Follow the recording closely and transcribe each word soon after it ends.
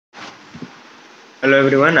Hello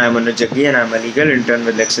everyone, I am Anuj Jaggi and I am a legal intern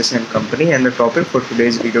with LEXIS and Company, and the topic for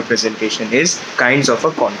today's video presentation is kinds of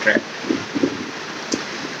a contract.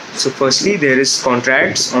 So firstly, there is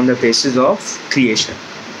contracts on the basis of creation.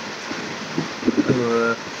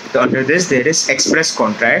 Under this there is express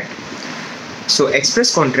contract. So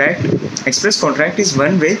express contract is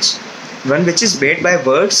one which is made by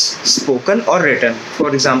words spoken or written.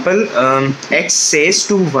 For example, X says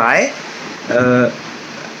to Y,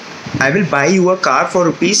 I will buy you a car for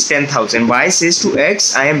rupees 10,000. Y says to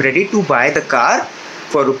X, I am ready to buy the car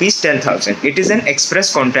for rupees 10,000. It is an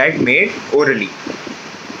express contract made orally.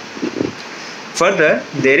 Further,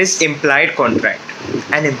 there is implied contract.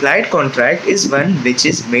 An implied contract is one which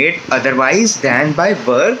is made otherwise than by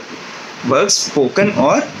words spoken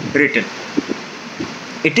or written.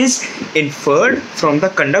 It is inferred from the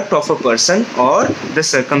conduct of a person or the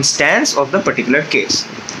circumstance of the particular case.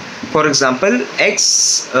 For example, a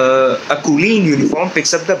coolie in uniform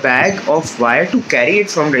picks up the bag of wire to carry it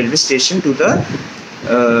from railway station to the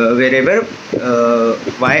wherever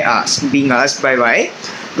Y asked, being asked by Y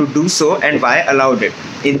to do so, and Y allowed it.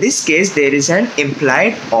 In this case, there is an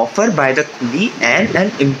implied offer by the coolie and an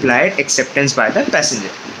implied acceptance by the passenger.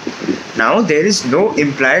 Now, there is no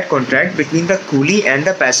implied contract between the coolie and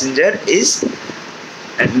the passenger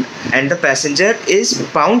and the passenger is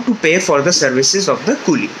bound to pay for the services of the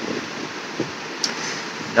coolie.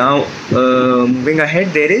 Now, moving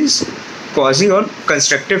ahead, there is quasi or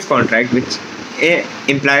constructive contract, which is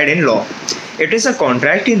implied in law. It is a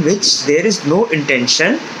contract in which there is no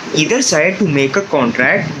intention either side to make a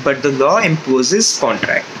contract, but the law imposes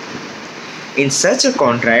contract. In such a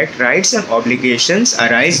contract, rights and obligations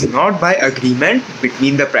arise not by agreement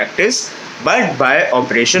between the practice, but by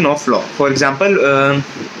operation of law. For example,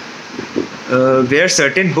 where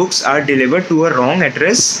certain books are delivered to a wrong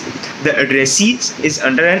address, the addressee is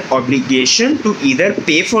under an obligation to either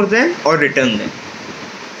pay for them or return them.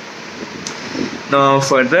 Now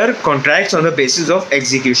further, contracts on the basis of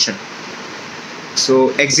execution. So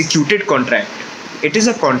executed contract. It is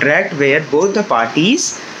a contract where both the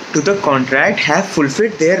parties to the contract have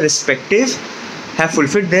fulfilled their respective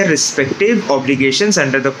obligations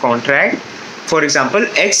under the contract. For example,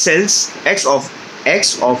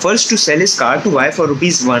 X offers to sell his car to Y for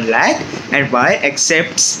rupees 1 lakh and Y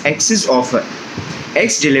accepts X's offer.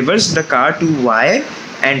 X delivers the car to Y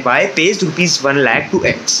and Y pays rupees 1 lakh to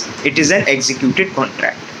X. It is an executed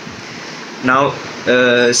contract. Now,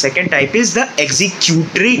 second type is the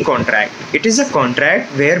executory contract. It is a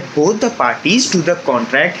contract where both the parties to the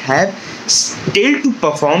contract have still to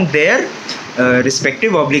perform their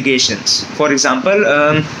respective obligations. For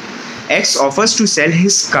example, X offers to sell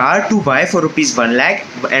his car to Y for rupees 1 lakh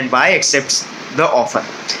and Y accepts the offer.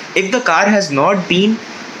 If the car has not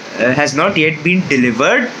yet been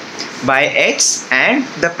delivered by X and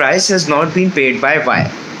the price has not been paid by Y,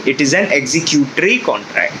 it is an executory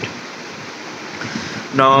contract.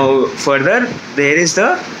 Now further, there is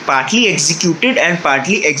the partly executed and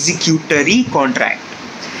partly executory contract.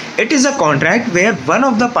 It is a contract where one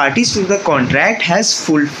of the parties to the contract has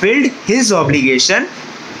fulfilled his obligation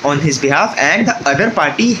on his behalf and the other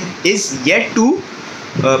party is yet to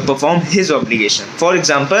perform his obligation. For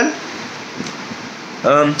example,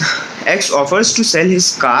 X offers to sell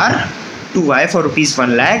his car to Y for rupees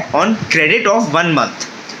 1 lakh on credit of 1 month.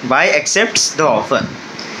 Y accepts the offer.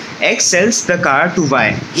 X sells the car to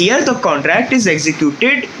Y. Here the contract is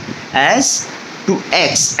executed as to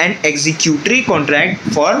X, an executory contract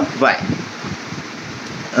for Y.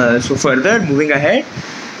 So further, moving ahead,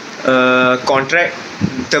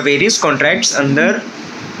 the various contracts on the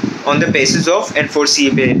basis of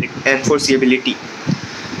enforceability.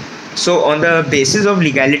 So on the basis of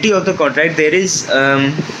legality of the contract, there is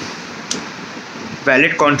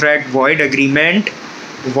valid contract, void agreement,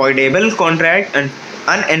 voidable contract, and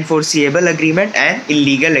unenforceable agreement and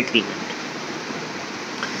illegal agreement.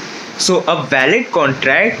 So a valid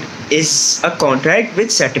contract is a contract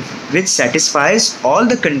which satisfies all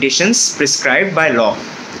the conditions prescribed by law,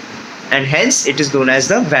 and hence it is known as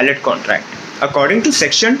the valid contract. According to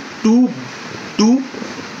section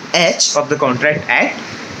 2(h) of the Contract Act,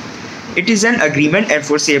 it is an agreement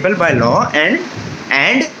enforceable by law, and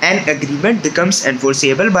an agreement becomes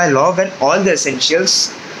enforceable by law when all the essential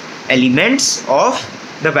elements of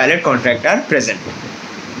the valid contract are present.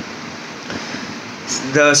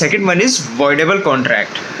 The second one is voidable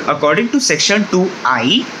contract. According to section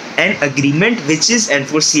 2(i), an agreement which is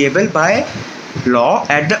enforceable by law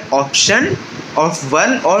at the option of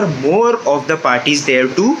one or more of the parties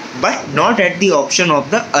thereto, but not at the option of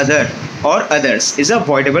the other or others, is a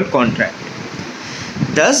voidable contract.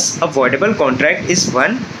 Thus, a voidable contract is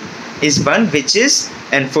one is one which is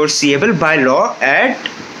enforceable by law at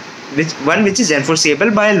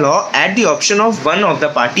the option of one of the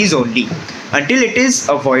parties only, until it is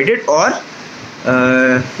avoided or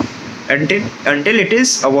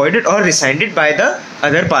rescinded by the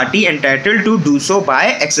other party entitled to do so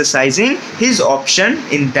by exercising his option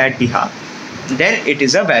in that behalf. Then it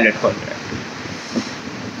is a valid contract.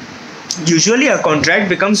 Usually a contract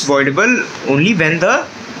becomes voidable only when the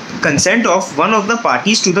consent of one of the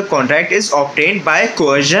parties to the contract is obtained by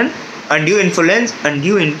coercion, undue influence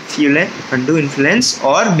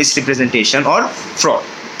or misrepresentation or fraud.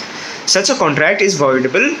 Such a contract is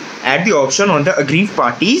voidable at the option on the aggrieved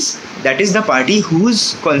parties, that is the party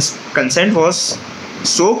whose consent was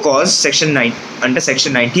so caused under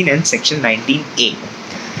section 19 and section 19A.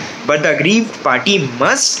 But the aggrieved party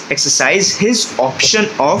must exercise his option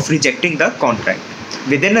of rejecting the contract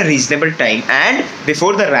within a reasonable time and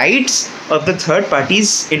before the rights of the third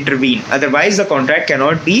parties intervene. Otherwise, the contract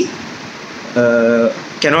cannot be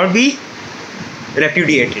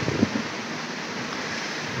repudiated.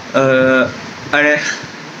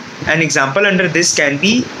 An example under this can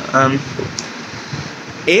be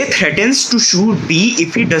A threatens to shoot B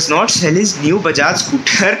if he does not sell his new Bajaj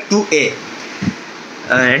scooter to A,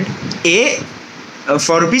 and A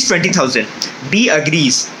for rupees 20,000. B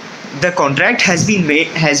agrees. The contract has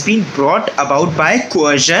been brought about by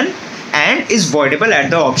coercion and is voidable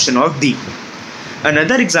at the option of B.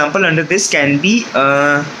 Another example under this can be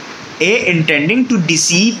A intending to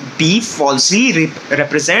deceive B falsely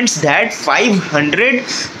represents that 500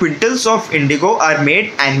 quintals of indigo are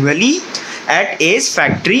made annually at A's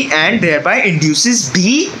factory and thereby induces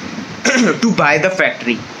B to buy the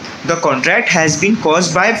factory. The contract has been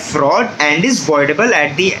caused by fraud and is voidable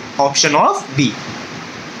at the option of B.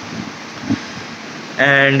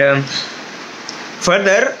 And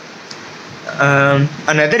further,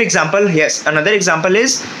 another example is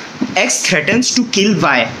X threatens to kill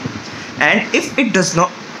Y, and if he does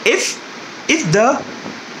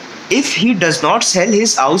not sell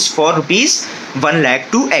his house for rupees 1 lakh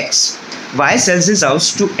to X, Y sells his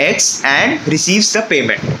house to X and receives the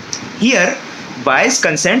payment. Here Y's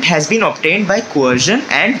consent has been obtained by coercion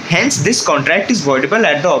and hence this contract is voidable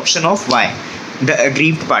at the option of Y, the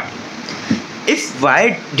aggrieved party. If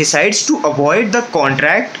Y decides to avoid the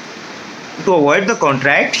contract,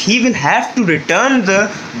 he will have to return the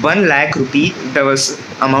 1 lakh rupee, the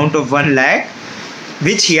amount of 1 lakh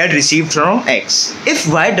which he had received from X. If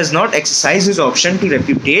Y does not exercise his option to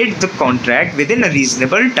repudiate the contract within a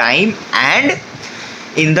reasonable time and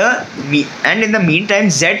in the meantime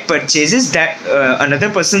Z purchases that another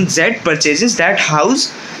person Z purchases that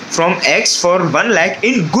house from X for 1 lakh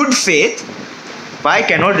in good faith, Y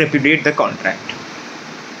cannot repudiate the contract.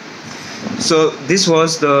 So this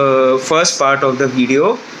was the first part of the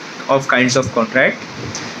video of kinds of contract,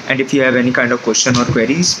 and if you have any kind of question or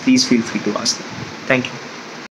queries, please feel free to ask them. Thank you.